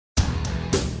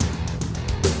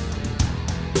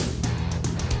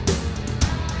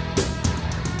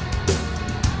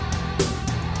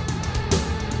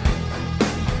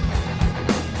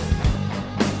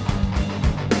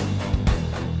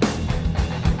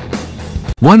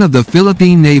one of the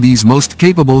Philippine Navy's most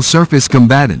capable surface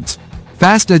combatants.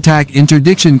 Fast Attack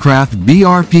Interdiction Craft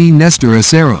BRP Nestor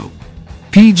Acero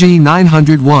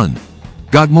PG-901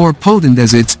 got more potent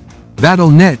as its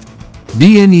BattleNet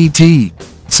BNET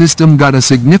system got a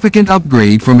significant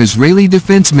upgrade from Israeli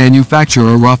defense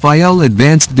manufacturer Rafael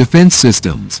Advanced Defense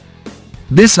Systems.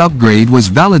 This upgrade was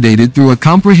validated through a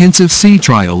comprehensive sea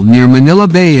trial near Manila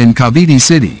Bay and Cavite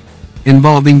City,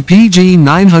 involving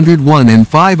PG-901 and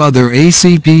 5 other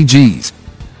ACPGs,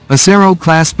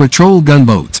 Acero-class patrol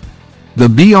gunboats, the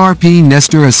BRP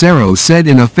Nestor Acero said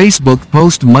in a Facebook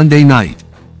post Monday night.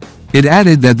 It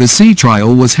added that the sea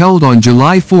trial was held on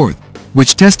July 4,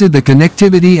 which tested the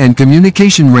connectivity and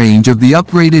communication range of the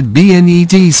upgraded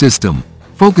BNET system,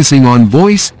 focusing on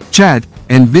voice, chat,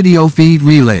 and video feed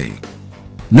relay.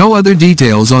 No other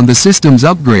details on the system's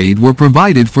upgrade were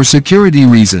provided for security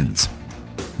reasons.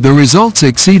 The results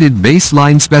exceeded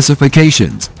baseline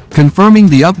specifications, confirming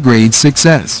the upgrade's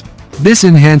success. This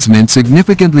enhancement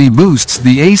significantly boosts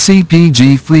the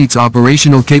ACPG fleet's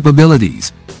operational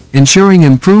capabilities, ensuring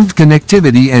improved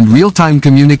connectivity and real-time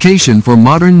communication for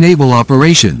modern naval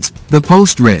operations, the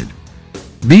post read.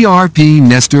 BRP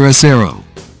Nestor Acero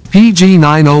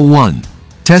PG-901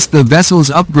 test the vessel's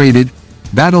upgraded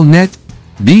BattleNet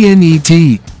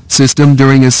BNET system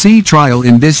during a sea trial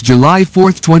in this July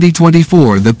 4,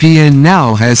 2024. The PN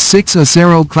now has 6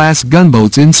 Acero-class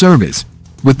gunboats in service,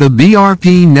 with the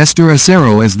BRP Nestor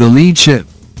Acero as the lead ship.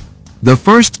 The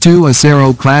first 2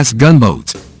 Acero-class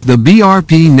gunboats, the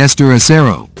BRP Nestor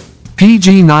Acero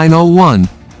PG-901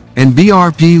 and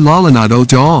BRP Lalanado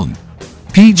Taong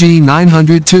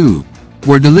PG-902,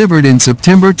 were delivered in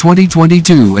September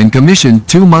 2022 and commissioned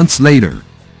 2 months later.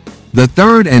 The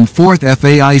third and fourth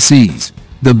FAICs,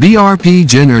 the BRP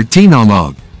Jenner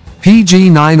Tinamog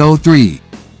PG-903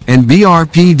 and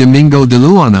BRP Domingo de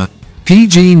Luana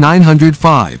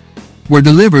PG-905, were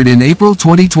delivered in April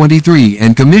 2023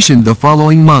 and commissioned the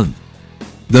following month.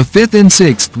 The fifth and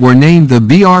sixth were named the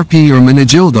BRP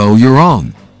Hermenegildo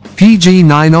Urong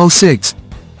PG-906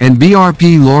 and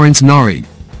BRP Lawrence Narig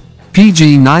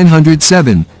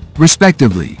PG-907,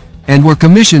 respectively, and were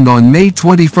commissioned on May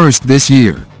 21 this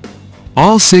year.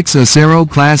 All 6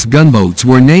 Acero-class gunboats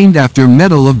were named after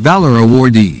Medal of Valor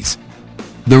awardees.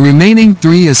 The remaining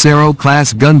 3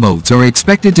 Acero-class gunboats are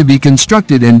expected to be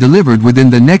constructed and delivered within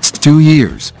the next 2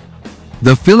 years.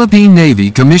 The Philippine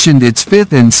Navy commissioned its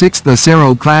 5th and 6th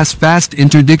Acero-class fast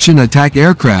interdiction attack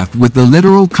aircraft with the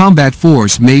Littoral Combat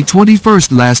Force May 21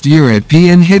 last year at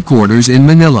PN headquarters in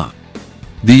Manila.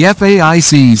 The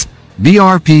FAICs,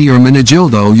 BRP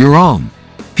Hermenegildo Urong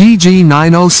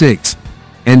PG-906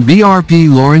 and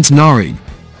BRP Lawrence Narig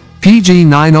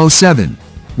PG-907,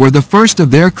 were the first of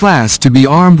their class to be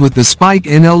armed with the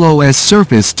Spike-NLOS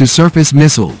surface-to-surface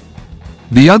missile.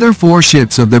 The other 4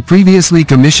 ships of the previously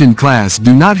commissioned class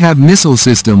do not have missile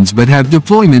systems but have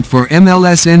deployment for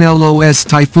MLS-NLOS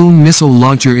Typhoon missile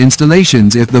launcher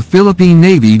installations if the Philippine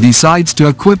Navy decides to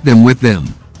equip them with them.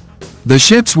 The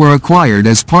ships were acquired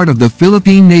as part of the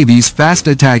Philippine Navy's Fast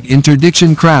Attack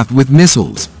Interdiction Craft with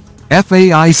Missiles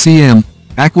FAICM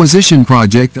acquisition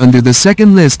project under the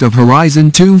second list of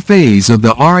Horizon 2 phase of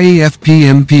the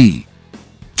RAFPMP.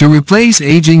 To replace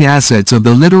aging assets of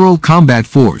the Littoral Combat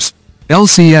Force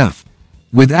LCF,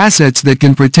 with assets that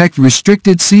can protect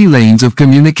restricted sea lanes of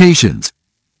communications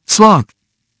SLOC,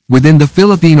 within the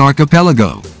Philippine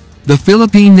archipelago. The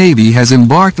Philippine Navy has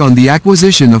embarked on the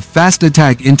acquisition of Fast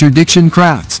Attack Interdiction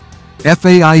Crafts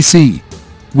FAIC,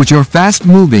 which are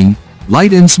fast-moving,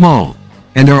 light and small,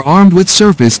 and are armed with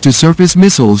surface-to-surface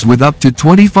missiles with up to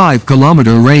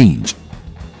 25-kilometer range.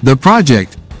 The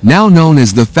project, now known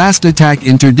as the Fast Attack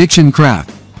Interdiction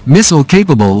Craft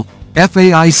Missile-Capable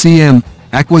FAICM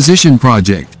Acquisition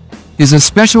Project, is a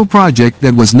special project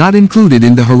that was not included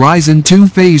in the Horizon 2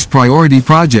 phase priority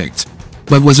projects,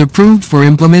 but was approved for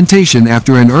implementation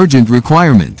after an urgent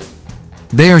requirement.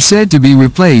 They are said to be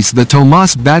replace the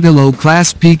Tomas Badillo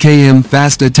class PKM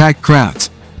fast attack crafts,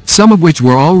 some of which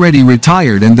were already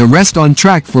retired and the rest on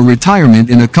track for retirement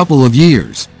in a couple of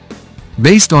years.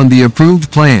 Based on the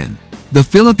approved plan, the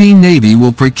Philippine Navy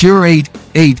will procure 8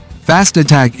 fast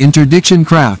attack interdiction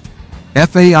craft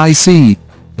FAIC,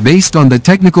 based on the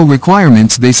technical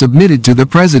requirements they submitted to the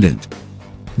President.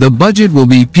 The budget will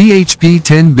be PHP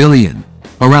 10 billion,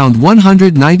 around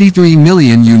 193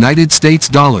 million United States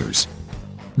dollars.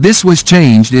 This was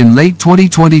changed in late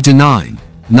 2020 to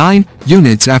 9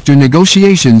 units after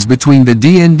negotiations between the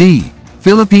DND,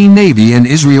 Philippine Navy and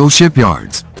Israel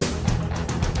shipyards.